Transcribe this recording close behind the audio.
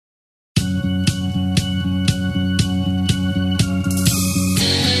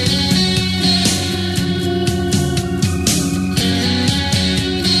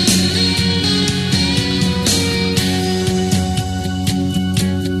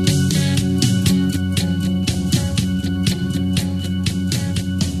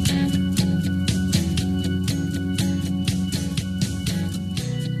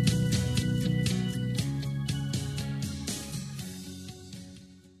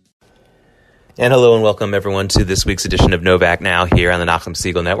And hello and welcome everyone to this week's edition of Novak Now here on the Nachum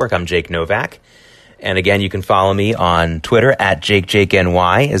Segal Network. I'm Jake Novak. And again, you can follow me on Twitter at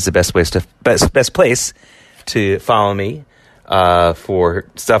JakeJakeNY is the best place to follow me for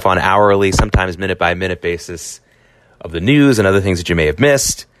stuff on hourly, sometimes minute by minute basis of the news and other things that you may have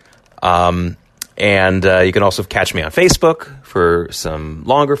missed. And you can also catch me on Facebook for some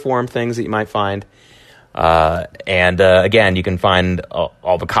longer form things that you might find. Again, you can find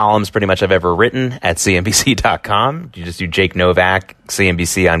all the columns pretty much I've ever written at CNBC.com. You just do Jake Novak,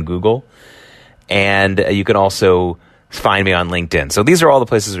 CNBC on Google. And you can also find me on LinkedIn. So these are all the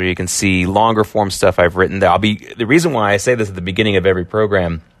places where you can see longer form stuff I've written. The reason why I say this at the beginning of every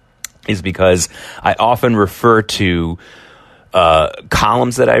program is because I often refer to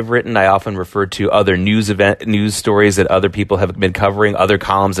columns that I've written. I often refer to other news stories that other people have been covering, other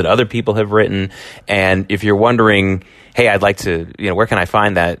columns that other people have written. And if you're wondering, hey, I'd like to, where can I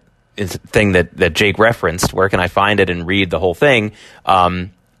find that thing that Jake referenced? Where can I find it and read the whole thing?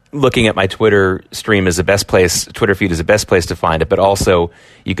 Looking at my Twitter stream is the best place. Twitter feed is the best place to find it. But also,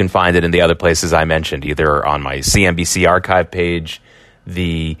 you can find it in the other places I mentioned, either on my CNBC archive page,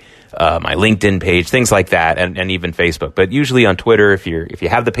 my LinkedIn page, things like that, and even Facebook. But usually on Twitter, if you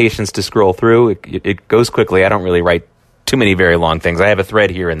have the patience to scroll through, it goes quickly. I don't really write too many very long things. I have a thread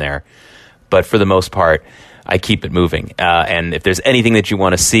here and there, but for the most part, I keep it moving. And if there's anything that you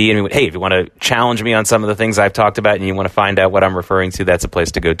want to see, hey, if you want to challenge me on some of the things I've talked about and you want to find out what I'm referring to, that's a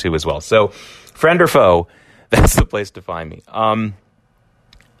place to go to as well. So, friend or foe, that's the place to find me.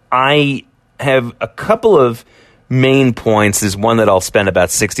 I have a couple of main points. There's one that I'll spend about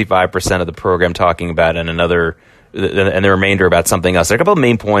 65% of the program talking about, and the remainder about something else. There are a couple of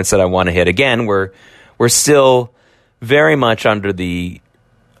main points that I want to hit. Again, we're still very much under the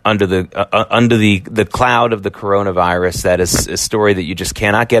cloud of the coronavirus. That is a story that you just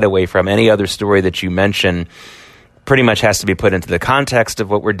cannot get away from. Any other story that you mention pretty much has to be put into the context of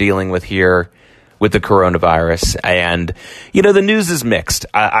what we're dealing with here with the coronavirus. And, the news is mixed.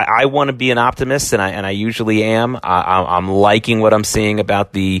 I want to be an optimist, and I usually am. I'm liking what I'm seeing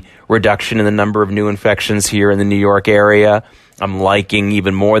about the reduction in the number of new infections here in the New York area. I'm liking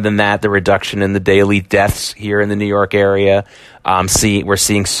even more than that, the reduction in the daily deaths here in the New York area. We're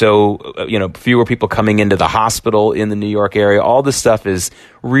seeing fewer people coming into the hospital in the New York area. All this stuff is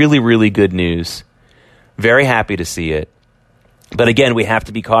really, really good news. Very happy to see it. But again, we have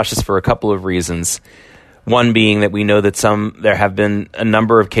to be cautious for a couple of reasons. One being that we know that there have been a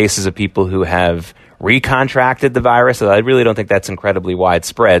number of cases of people who have recontracted the virus. So I really don't think that's incredibly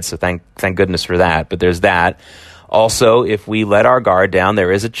widespread. So thank goodness for that. But there's that. Also, if we let our guard down,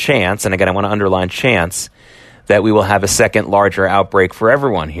 there is a chance, and again, I want to underline chance, that we will have a second larger outbreak for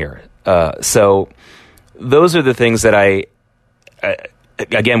everyone here. So those are the things that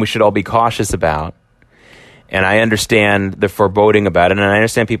again, we should all be cautious about. And I understand the foreboding about it, and I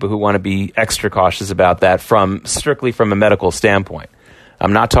understand people who want to be extra cautious about that strictly from a medical standpoint.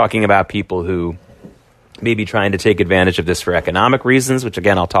 I'm not talking about people who may be trying to take advantage of this for economic reasons, which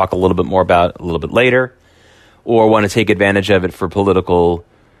again, I'll talk a little bit more about a little bit later, or want to take advantage of it for political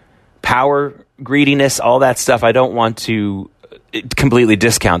power, greediness, all that stuff. I don't want to completely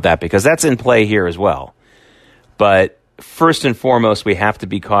discount that because that's in play here as well. But first and foremost, we have to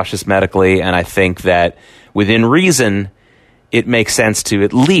be cautious medically, and I think that within reason, it makes sense to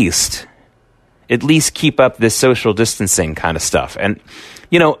at least keep up this social distancing kind of stuff. And,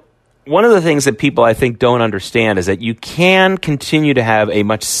 one of the things that people I think don't understand is that you can continue to have a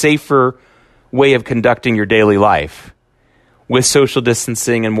much safer way of conducting your daily life with social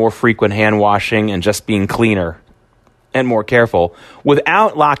distancing and more frequent hand washing and just being cleaner and more careful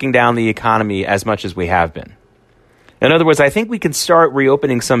without locking down the economy as much as we have been. In other words, I think we can start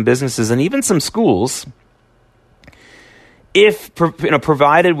reopening some businesses and even some schools if,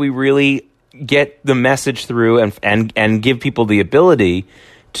 provided we really get the message through and give people the ability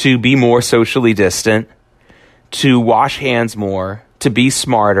to be more socially distant, to wash hands more, to be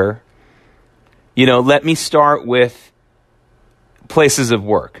smarter. Let me start with places of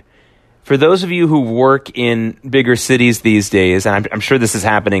work. For those of you who work in bigger cities these days, and I'm sure this is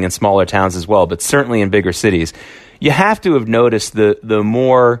happening in smaller towns as well, but certainly in bigger cities, you have to have noticed the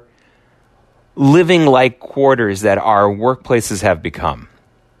more living-like quarters that our workplaces have become,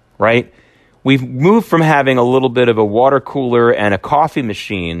 right? We've moved from having a little bit of a water cooler and a coffee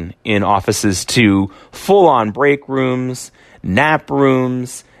machine in offices to full-on break rooms, nap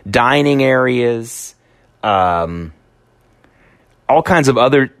rooms, dining areas, all kinds of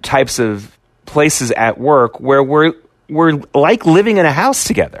other types of places at work where we're like living in a house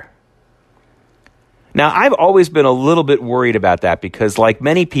together. Now, I've always been a little bit worried about that because, like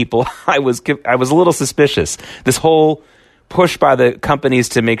many people, I was a little suspicious. This whole push by the companies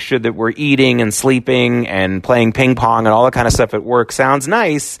to make sure that we're eating and sleeping and playing ping pong and all that kind of stuff at work sounds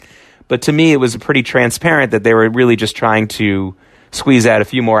nice, but to me it was pretty transparent that they were really just trying to squeeze out a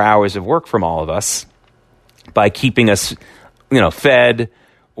few more hours of work from all of us by keeping us, fed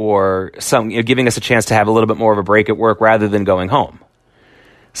or giving us a chance to have a little bit more of a break at work rather than going home.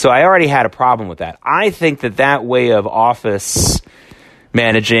 So I already had a problem with that. I think that way of office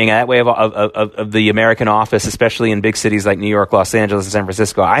managing, that way of the American office, especially in big cities like New York, Los Angeles, and San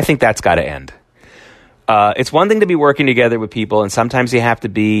Francisco, I think that's got to end. It's one thing to be working together with people, and sometimes you have to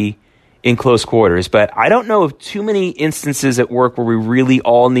be in close quarters, but I don't know of too many instances at work where we really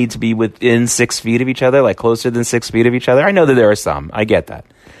all need to be within 6 feet of each other, like closer than 6 feet of each other. I know that there are some. I get that.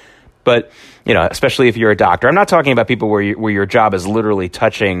 But, especially if you're a doctor. I'm not talking about people where your job is literally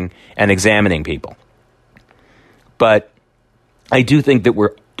touching and examining people. But I do think that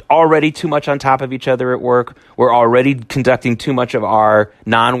we're already too much on top of each other at work. We're already conducting too much of our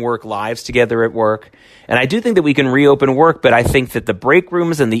non-work lives together at work. And I do think that we can reopen work, but I think that the break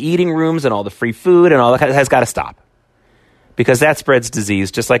rooms and the eating rooms and all the free food and all that has got to stop. Because that spreads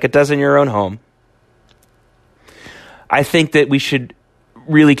disease just like it does in your own home. I think that we should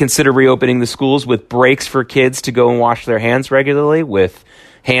really consider reopening the schools with breaks for kids to go and wash their hands regularly, with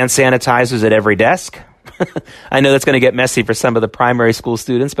hand sanitizers at every desk. I know that's going to get messy for some of the primary school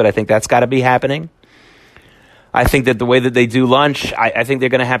students, but I think that's got to be happening. I think that the way that they do lunch, I think they're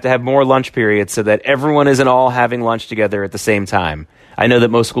going to have more lunch periods so that everyone isn't all having lunch together at the same time. I know that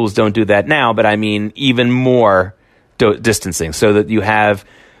most schools don't do that now, but I mean even more distancing so that you have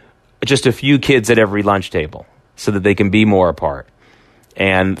just a few kids at every lunch table so that they can be more apart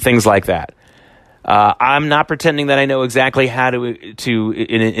and things like that. I'm not pretending that I know exactly how to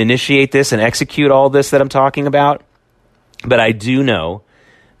initiate this and execute all this that I'm talking about, but I do know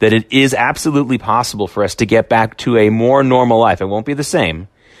that it is absolutely possible for us to get back to a more normal life. It won't be the same,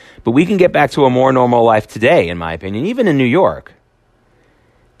 but we can get back to a more normal life today, in my opinion, even in New York,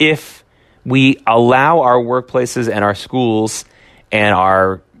 if we allow our workplaces and our schools and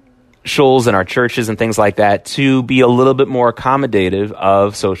our shuls and our churches and things like that to be a little bit more accommodative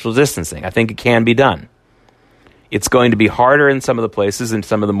of social distancing. I think it can be done. It's going to be harder in some of the places, in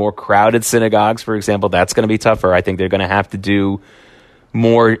some of the more crowded synagogues, for example. That's going to be tougher. I think they're going to have to do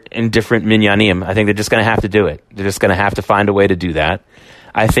more in different minyanim. I think they're just going to have to do it. They're just going to have to find a way to do that.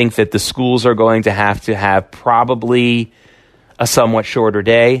 I think that the schools are going to have probably a somewhat shorter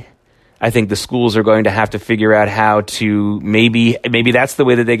day. I think the schools are going to have to figure out how to maybe that's the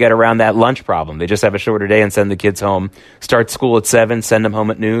way that they get around that lunch problem. They just have a shorter day and send the kids home. Start school at 7, send them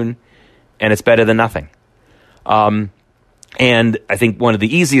home at noon, and it's better than nothing. And I think one of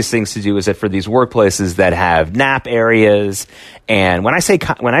the easiest things to do is that for these workplaces that have nap areas, and when I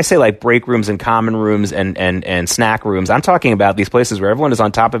say like break rooms and common rooms and snack rooms, I'm talking about these places where everyone is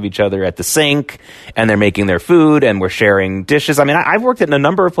on top of each other at the sink and they're making their food and we're sharing dishes. I mean, I've worked in a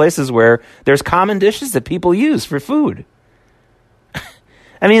number of places where there's common dishes that people use for food.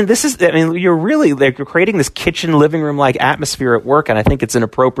 You're creating this kitchen living room like atmosphere at work, and I think it's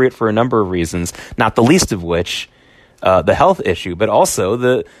inappropriate for a number of reasons, not the least of which the health issue, but also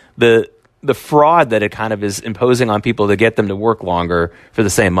the fraud that it kind of is imposing on people to get them to work longer for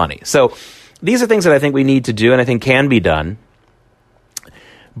the same money. So these are things that I think we need to do and I think can be done.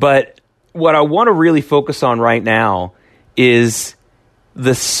 But what I want to really focus on right now is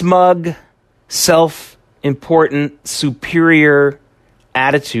the smug, self-important, superior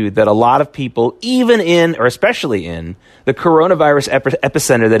attitude that a lot of people, even in, or especially in, the coronavirus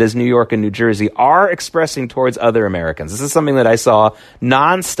epicenter that is New York and New Jersey, are expressing towards other Americans. This is something that I saw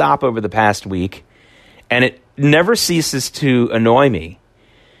nonstop over the past week, and it never ceases to annoy me.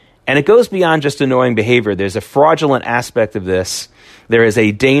 And it goes beyond just annoying behavior. There's a fraudulent aspect of this. There is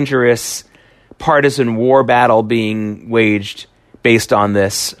a dangerous partisan war battle being waged based on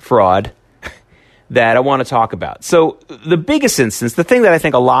this fraud that I want to talk about. So the biggest instance, the thing that I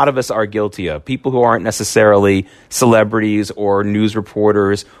think a lot of us are guilty of, people who aren't necessarily celebrities or news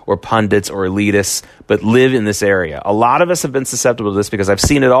reporters or pundits or elitists, but live in this area. A lot of us have been susceptible to this because I've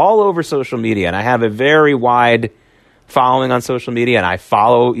seen it all over social media, and I have a very wide following on social media, and I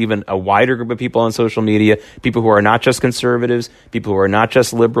follow even a wider group of people on social media, people who are not just conservatives, people who are not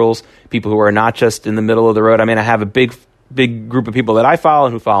just liberals, people who are not just in the middle of the road. I mean, I have a big group of people that I follow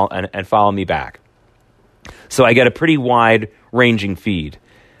and who follow and follow me back. So I get a pretty wide-ranging feed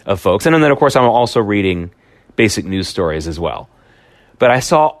of folks. And then, of course, I'm also reading basic news stories as well. But I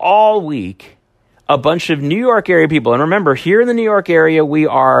saw all week a bunch of New York area people. And remember, here in the New York area, we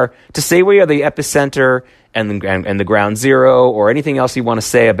are, to say we are the epicenter and the ground zero or anything else you want to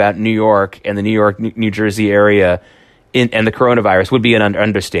say about New York and the New York, New Jersey area and the coronavirus would be an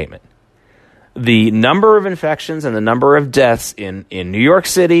understatement. The number of infections and the number of deaths in New York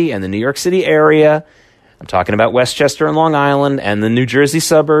City and the New York City area, I'm talking about Westchester and Long Island and the New Jersey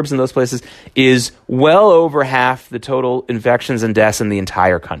suburbs and those places, is well over half the total infections and deaths in the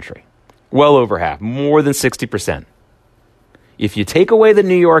entire country. Well over half, more than 60%. If you take away the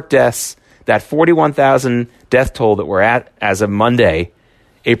New York deaths, that 41,000 death toll that we're at as of Monday,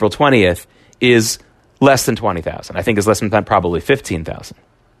 April 20th, is less than 20,000. I think it's less than that, probably 15,000.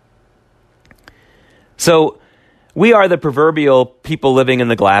 So we are the proverbial people living in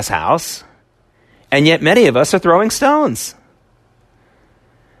the glass house, and yet many of us are throwing stones.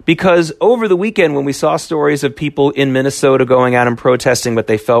 Because over the weekend, when we saw stories of people in Minnesota going out and protesting what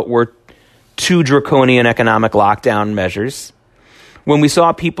they felt were too draconian economic lockdown measures, when we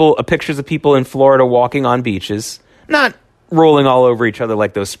saw pictures of people in Florida walking on beaches, not rolling all over each other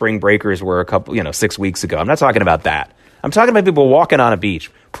like those spring breakers were 6 weeks ago. I'm not talking about that. I'm talking about people walking on a beach,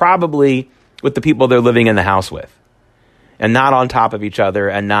 probably with the people they're living in the house with, and not on top of each other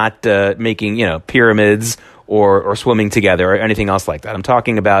and not making, pyramids or swimming together or anything else like that. I'm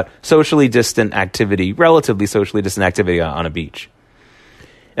talking about socially distant activity, relatively socially distant activity on a beach.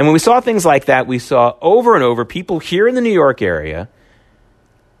 And when we saw things like that, we saw over and over people here in the New York area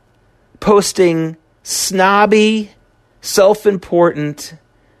posting snobby, self-important,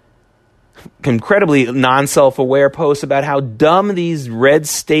 incredibly non-self-aware posts about how dumb these red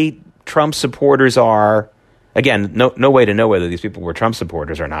state Trump supporters are. Again, no way to know whether these people were Trump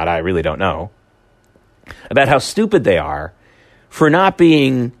supporters or not. I really don't know. About how stupid they are for not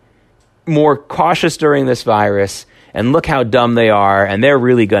being more cautious during this virus, and look how dumb they are, and they're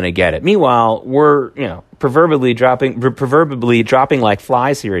really going to get it. Meanwhile, we're, proverbially dropping like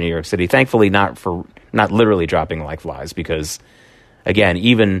flies here in New York City. Thankfully, not literally dropping like flies, because, again,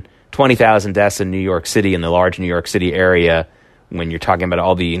 even 20,000 deaths in New York City, in the large New York City area, when you're talking about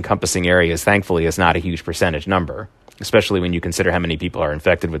all the encompassing areas, thankfully, is not a huge percentage number, especially when you consider how many people are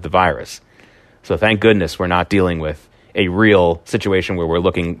infected with the virus. So thank goodness we're not dealing with a real situation where we're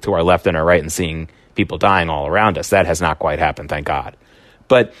looking to our left and our right and seeing people dying all around us. That has not quite happened, thank God.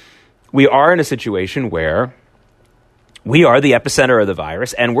 But we are in a situation where we are the epicenter of the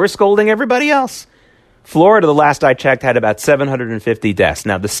virus, and we're scolding everybody else. Florida, the last I checked, had about 750 deaths.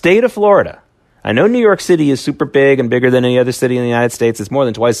 Now, the state of Florida, I know New York City is super big and bigger than any other city in the United States. It's more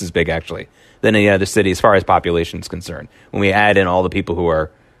than twice as big, actually, than any other city as far as population is concerned, when we add in all the people who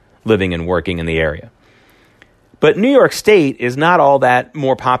are living and working in the area. But New York State is not all that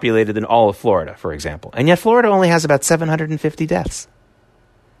more populated than all of Florida, for example. And yet Florida only has about 750 deaths.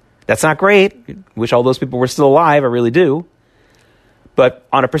 That's not great. Wish all those people were still alive. I really do. But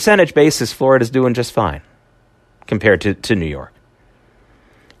on a percentage basis, Florida's doing just fine compared to New York.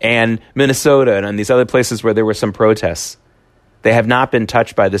 And Minnesota and these other places where there were some protests, they have not been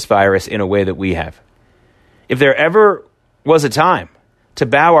touched by this virus in a way that we have. If there ever was a time to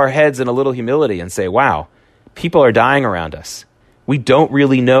bow our heads in a little humility and say, wow, people are dying around us. We don't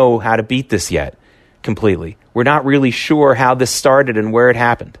really know how to beat this yet completely. We're not really sure how this started and where it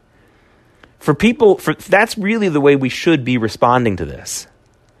happened. That's really the way we should be responding to this.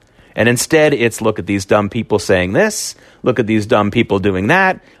 And instead, it's look at these dumb people saying this, look at these dumb people doing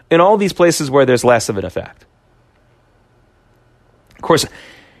that, in all these places where there's less of an effect. Of course,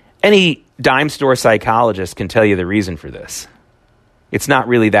 any dime store psychologist can tell you the reason for this. It's not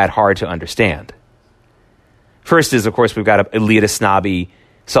really that hard to understand. First is, of course, we've got elitist, snobby,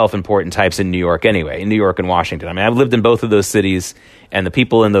 self-important types in New York anyway, in New York and Washington. I mean, I've lived in both of those cities, and the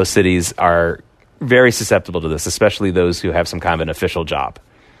people in those cities are very susceptible to this, especially those who have some kind of an official job.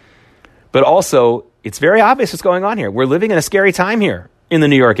 But also, it's very obvious what's going on here. We're living in a scary time here in the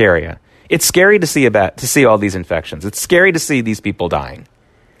New York area. It's scary to see all these infections. It's scary to see these people dying.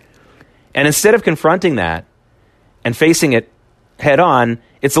 And instead of confronting that and facing it head on,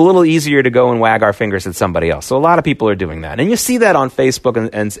 it's a little easier to go and wag our fingers at somebody else. So a lot of people are doing that. And you see that on Facebook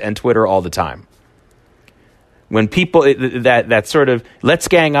and Twitter all the time. When people, that sort of, let's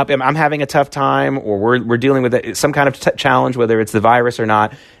gang up, I'm having a tough time, or we're dealing with some kind of challenge, whether it's the virus or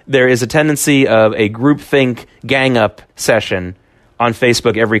not, there is a tendency of a groupthink gang up session on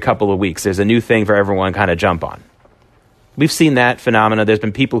Facebook every couple of weeks. There's a new thing for everyone kind of jump on. We've seen that phenomena. There's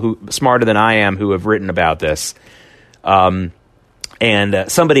been people who smarter than I am who have written about this. And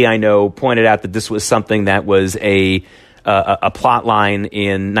somebody I know pointed out that this was something that was a plot line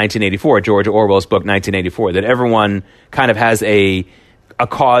in 1984, George Orwell's book 1984, that everyone kind of has a a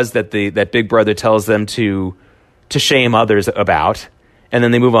cause that that Big Brother tells them to shame others about, and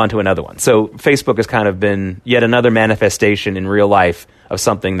then they move on to another one. So Facebook has kind of been yet another manifestation in real life of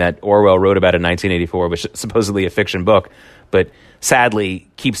something that Orwell wrote about in 1984, which is supposedly a fiction book, but sadly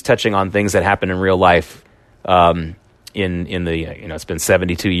keeps touching on things that happen in real life. In the it's been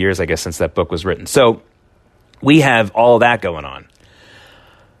 72 years, I guess, since that book was written. So we have all that going on.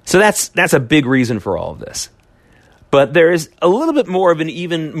 So that's a big reason for all of this. But there is a little bit more of an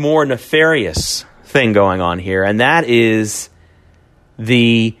even more nefarious thing going on here, and that is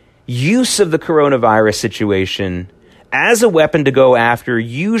the use of the coronavirus situation as a weapon to go after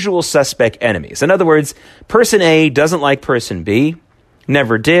usual suspect enemies. In other words, person A doesn't like person B,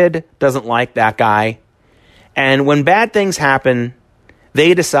 never did, doesn't like that guy. And when bad things happen,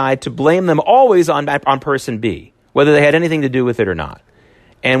 they decide to blame them always on person B, whether they had anything to do with it or not.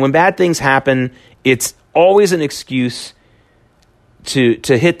 And when bad things happen, it's always an excuse to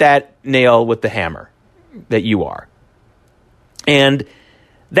hit that nail with the hammer that you are. And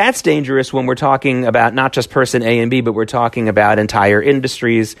that's dangerous when we're talking about not just person A and B, but we're talking about entire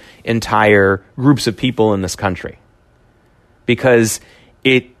industries, entire groups of people in this country. Because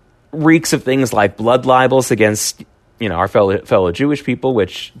it reeks of things like blood libels against, our fellow Jewish people,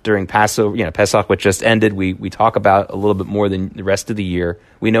 which during Passover, Pesach, which just ended, we talk about a little bit more than the rest of the year.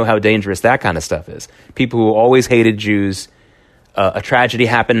 We know how dangerous that kind of stuff is. People who always hated Jews, a tragedy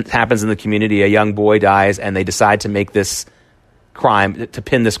happens in the community, a young boy dies, and they decide to make this crime, to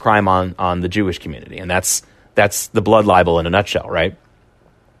pin this crime on the Jewish community. And that's the blood libel in a nutshell, right?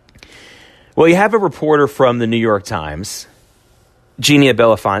 Well, you have a reporter from the New York Times, Genia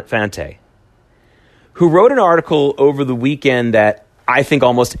Bellafante, who wrote an article over the weekend that I think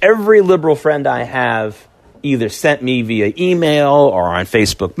almost every liberal friend I have either sent me via email or on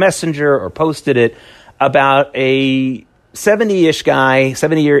Facebook Messenger or posted it, about a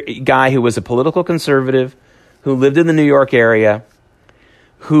 70-year guy who was a political conservative, who lived in the New York area,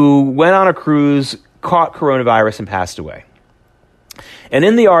 who went on a cruise, caught coronavirus, and passed away. And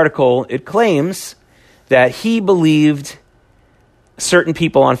in the article, it claims that he believed certain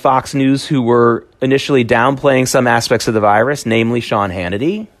people on Fox News who were initially downplaying some aspects of the virus, namely Sean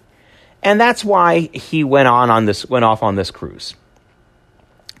Hannity, and that's why he went off on this cruise.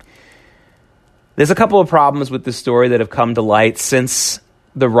 There's a couple of problems with this story that have come to light since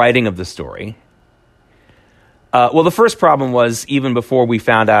the writing of the story. Well, the first problem was, even before we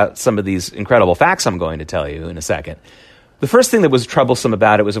found out some of these incredible facts I'm going to tell you in a second, the first thing that was troublesome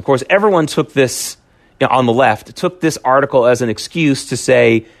about it was, of course, everyone took this, on the left, took this article as an excuse to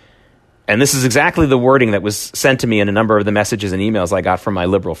say, and this is exactly the wording that was sent to me in a number of the messages and emails I got from my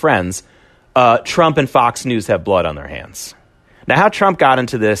liberal friends, Trump and Fox News have blood on their hands. Now, how Trump got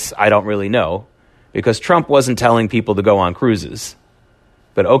into this, I don't really know, because Trump wasn't telling people to go on cruises.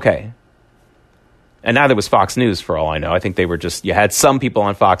 But okay. And neither was Fox News, for all I know. I think they were you had some people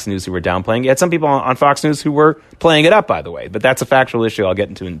on Fox News who were downplaying. You had some people on Fox News who were playing it up, by the way. But that's a factual issue I'll get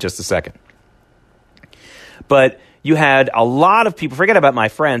into in just a second. But you had a lot of people, forget about my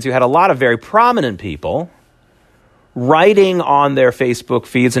friends, you had a lot of very prominent people writing on their Facebook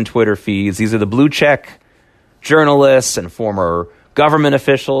feeds and Twitter feeds. These are the blue check journalists and former government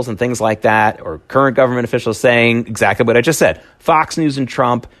officials and things like that, or current government officials saying exactly what I just said. Fox News and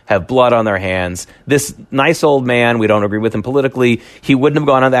Trump have blood on their hands. This nice old man, we don't agree with him politically. He wouldn't have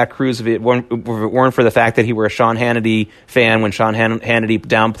gone on that cruise if it weren't for the fact that he were a Sean Hannity fan when Sean Hannity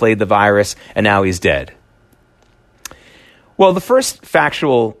downplayed the virus, and now he's dead. Well, the first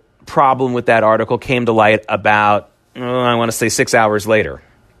factual problem with that article came to light about, I want to say 6 hours later,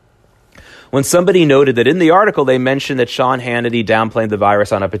 when somebody noted that in the article they mentioned that Sean Hannity downplayed the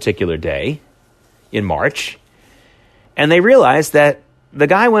virus on a particular day in March, and they realized that the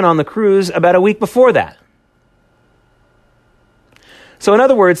guy went on the cruise about a week before that. So in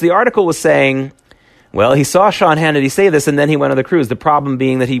other words, the article was saying, well, he saw Sean Hannity say this and then he went on the cruise, the problem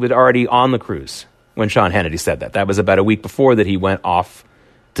being that he was already on the cruise when Sean Hannity said that. That was about a week before that he went off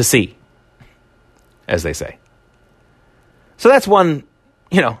to sea, as they say. So that's one,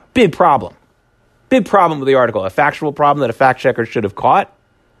 big problem. Big problem with the article, a factual problem that a fact checker should have caught,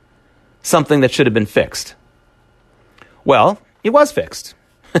 something that should have been fixed. Well, it was fixed.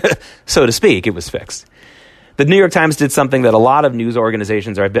 So to speak, it was fixed. The New York Times did something that a lot of news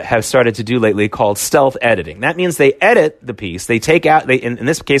organizations have started to do lately called stealth editing. That means they edit the piece. They take out, in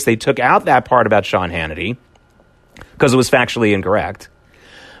this case, they took out that part about Sean Hannity because it was factually incorrect.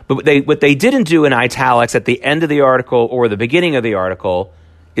 But what they didn't do in italics at the end of the article or the beginning of the article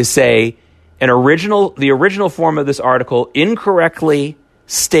is say, the original form of this article incorrectly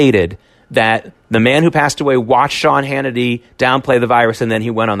stated that the man who passed away watched Sean Hannity downplay the virus and then he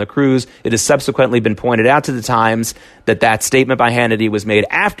went on the cruise. It has subsequently been pointed out to the Times that statement by Hannity was made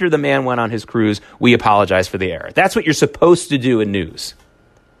after the man went on his cruise. We apologize for the error. That's what you're supposed to do in news.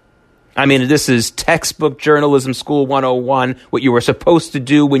 I mean, this is textbook journalism school 101, what you were supposed to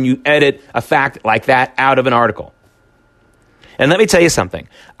do when you edit a fact like that out of an article. And let me tell you something.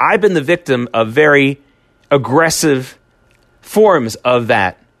 I've been the victim of very aggressive forms of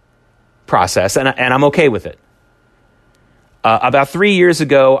that process, and I'm okay with it. About 3 years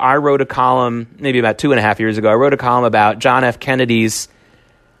ago, I wrote a column, maybe about 2.5 years ago, I wrote a column about John F. Kennedy's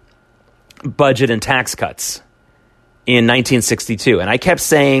budget and tax cuts in 1962. And I kept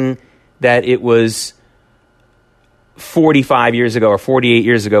saying that it was 45 years ago or 48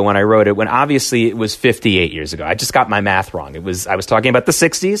 years ago when I wrote it, when obviously it was 58 years ago. I just got my math wrong. I was talking about the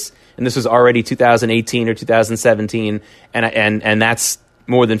 60s, and this was already 2018 or 2017, and that's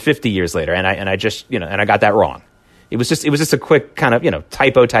more than 50 years later. And I just, and I got that wrong. It was just a quick kind of,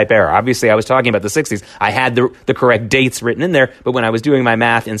 typo type error. Obviously, I was talking about the 60s. I had the correct dates written in there, but when I was doing my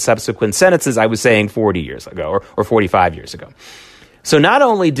math in subsequent sentences, I was saying 40 years ago or 45 years ago. So not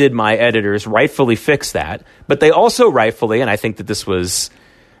only did my editors rightfully fix that, but they also rightfully, and I think that this was,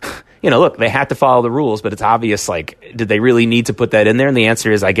 look, they had to follow the rules, but it's obvious, did they really need to put that in there? And the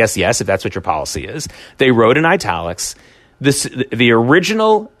answer is, I guess, yes, if that's what your policy is. They wrote in italics, the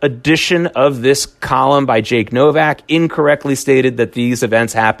original edition of this column by Jake Novak incorrectly stated that these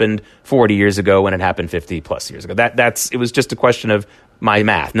events happened 40 years ago when it happened 50 plus years ago. It was just a question of my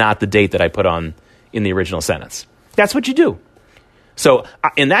math, not the date that I put on in the original sentence. That's what you do. So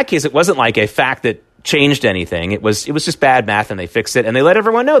in that case, it wasn't like a fact that changed anything. It was just bad math, and they fixed it, and they let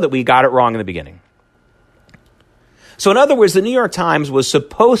everyone know that we got it wrong in the beginning. So in other words, the New York Times was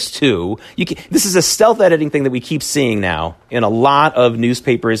supposed to, this is a stealth editing thing that we keep seeing now in a lot of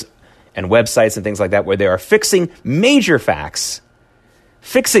newspapers and websites and things like that, where they are fixing major facts,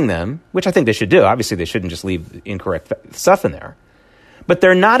 fixing them, which I think they should do. Obviously, they shouldn't just leave incorrect stuff in there. But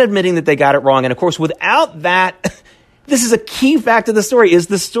they're not admitting that they got it wrong. And of course, without that, this is a key fact of the story. Is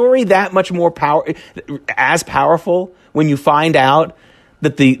the story that much more powerful when you find out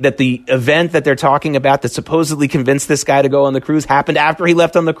that the event that they're talking about that supposedly convinced this guy to go on the cruise happened after he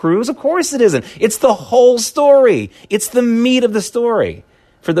left on the cruise? Of course it isn't. It's the whole story. It's the meat of the story.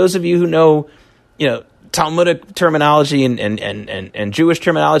 For those of you who know, Talmudic terminology and Jewish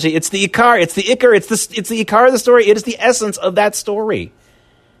terminology, it's the ikar, it's the ikar, it's the ikar of the story. It is the essence of that story.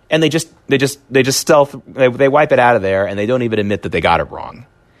 And they just stealth, they wipe it out of there, and they don't even admit that they got it wrong.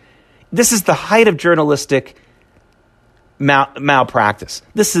 This is the height of journalistic malpractice.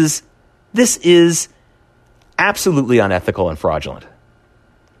 This is absolutely unethical and fraudulent.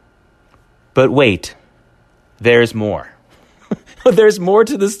 But wait, there's more. There's more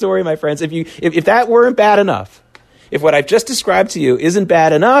to the story, my friends. If that weren't bad enough, if what I've just described to you isn't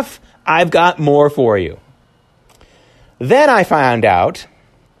bad enough, I've got more for you. Then I found out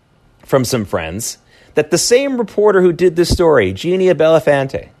from some friends that the same reporter who did this story, Genia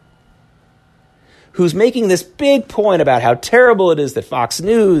Bellafante, who's making this big point about how terrible it is that Fox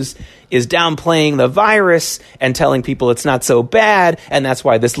News is downplaying the virus and telling people it's not so bad, and that's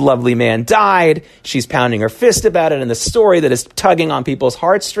why this lovely man died. She's pounding her fist about it in the story that is tugging on people's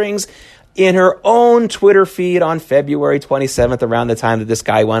heartstrings. In her own Twitter feed on February 27th, around the time that this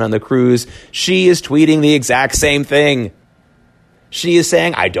guy went on the cruise, she is tweeting the exact same thing. She is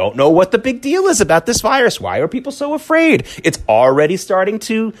saying, I don't know what the big deal is about this virus. Why are people so afraid? It's already starting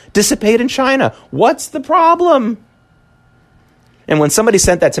to dissipate in China. What's the problem? And when somebody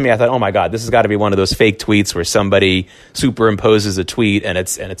sent that to me, I thought, oh my God, this has got to be one of those fake tweets where somebody superimposes a tweet and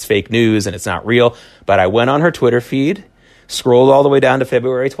it's fake news and it's not real. But I went on her Twitter feed, scrolled all the way down to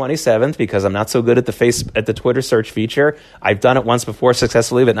February 27th because I'm not so good at the Twitter search feature. I've done it once before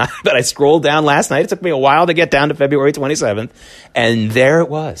successfully, but I scrolled down last night. It took me a while to get down to February 27th. And there it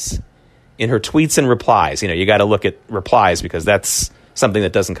was in her tweets and replies. You got to look at replies because that's something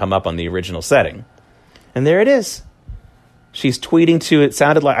that doesn't come up on the original setting. And there it is. She's tweeting to, it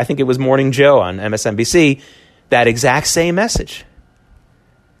sounded like, I think it was Morning Joe on MSNBC, that exact same message.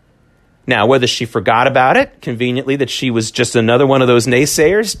 Now, whether she forgot about it, conveniently, that she was just another one of those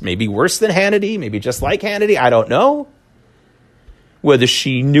naysayers, maybe worse than Hannity, maybe just like Hannity, I don't know. Whether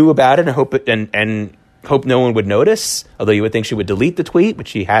she knew about it and hope no one would notice, although you would think she would delete the tweet, but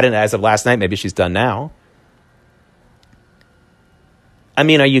she hadn't as of last night. Maybe she's done now. I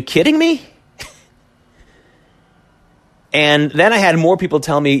mean, are you kidding me? And then I had more people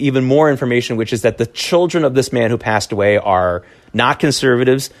tell me even more information, which is that the children of this man who passed away are not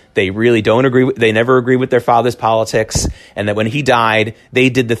conservatives. They really don't agree. They never agree with their father's politics. And that when he died, they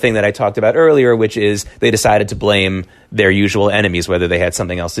did the thing that I talked about earlier, which is they decided to blame their usual enemies, whether they had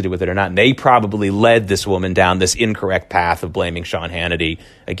something else to do with it or not. And they probably led this woman down this incorrect path of blaming Sean Hannity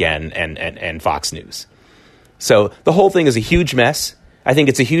again and Fox News. So the whole thing is a huge mess. I think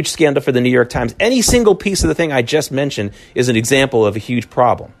it's a huge scandal for the New York Times. Any single piece of the thing I just mentioned is an example of a huge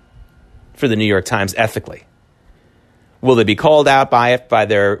problem for the New York Times ethically. Will they be called out by it by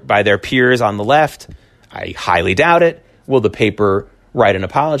their peers on the left? I highly doubt it. Will the paper write an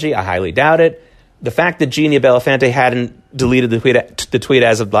apology? I highly doubt it. The fact that Genia Bellafante hadn't deleted the tweet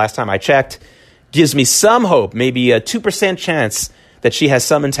as of the last time I checked gives me some hope, maybe a 2% chance that she has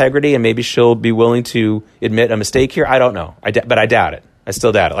some integrity and maybe she'll be willing to admit a mistake here. I don't know, but I doubt it. I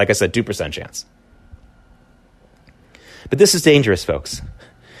still doubt it. Like I said, 2% chance. But this is dangerous, folks.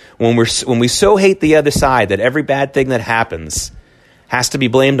 When we so hate the other side that every bad thing that happens has to be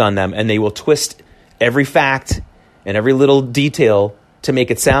blamed on them, and they will twist every fact and every little detail to make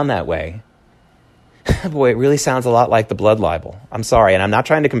it sound that way. Boy, it really sounds a lot like the blood libel. I'm sorry, and I'm not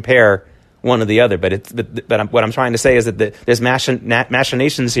trying to compare one to the other, but what I'm trying to say is that there's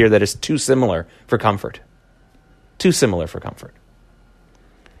machinations here that is too similar for comfort. Too similar for comfort.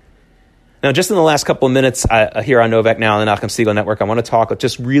 Now, just in the last couple of minutes here on Novak Now on the Nachum Segal Network, I want to talk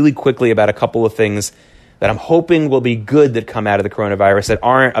just really quickly about a couple of things that I'm hoping will be good that come out of the coronavirus that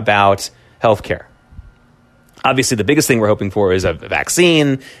aren't about healthcare. Obviously, the biggest thing we're hoping for is a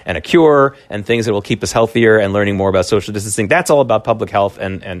vaccine and a cure and things that will keep us healthier and learning more about social distancing. That's all about public health,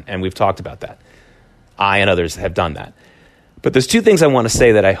 and we've talked about that. I and others have done that. But there's two things I want to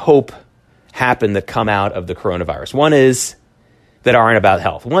say that I hope happen that come out of the coronavirus. One is that aren't about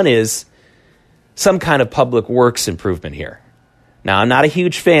health. One is some kind of public works improvement here. Now, I'm not a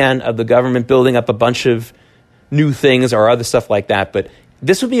huge fan of the government building up a bunch of new things or other stuff like that, but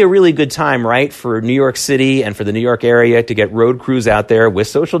this would be a really good time, right, for New York City and for the New York area to get road crews out there with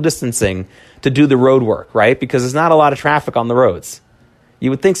social distancing to do the road work, right? Because there's not a lot of traffic on the roads. You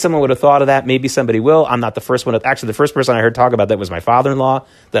would think someone would have thought of that. Maybe somebody will. I'm not the first one. Actually, the first person I heard talk about that was my father-in-law.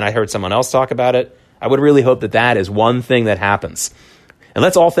 Then I heard someone else talk about it. I would really hope that that is one thing that happens. And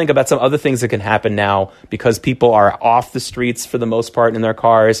let's all think about some other things that can happen now because people are off the streets for the most part in their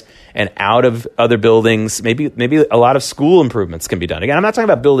cars and out of other buildings. Maybe a lot of school improvements can be done. Again, I'm not talking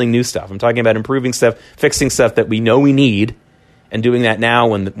about building new stuff. I'm talking about improving stuff, fixing stuff that we know we need, and doing that now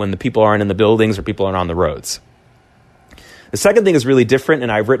when the people aren't in the buildings or people aren't on the roads. The second thing is really different,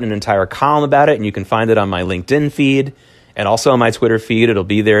 and I've written an entire column about it, and you can find it on my LinkedIn feed and also on my Twitter feed. It'll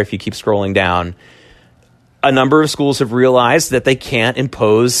be there if you keep scrolling down. A number of schools have realized that they can't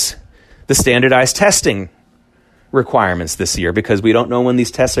impose the standardized testing requirements this year because we don't know when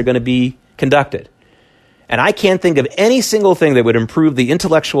these tests are going to be conducted. And I can't think of any single thing that would improve the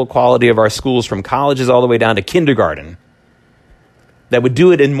intellectual quality of our schools from colleges all the way down to kindergarten that would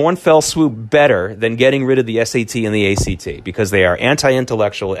do it in one fell swoop better than getting rid of the SAT and the ACT because they are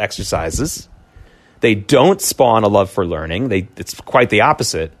anti-intellectual exercises. They don't spawn a love for learning. It's quite the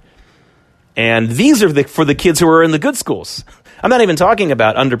opposite. And these are for the kids who are in the good schools. I'm not even talking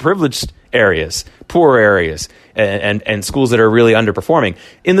about underprivileged areas, poor areas, and schools that are really underperforming.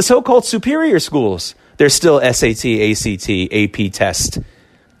 In the so-called superior schools, they're still SAT, ACT, AP test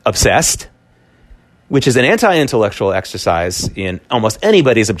obsessed, which is an anti-intellectual exercise in almost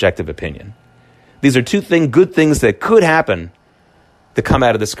anybody's objective opinion. These are two good things that could happen to come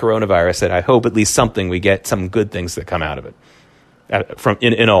out of this coronavirus that I hope at least something we get some good things that come out of it from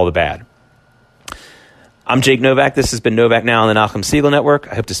in all the bad. I'm Jake Novak. This has been Novak Now on the Nachum Segal Network.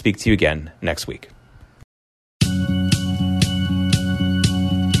 I hope to speak to you again next week.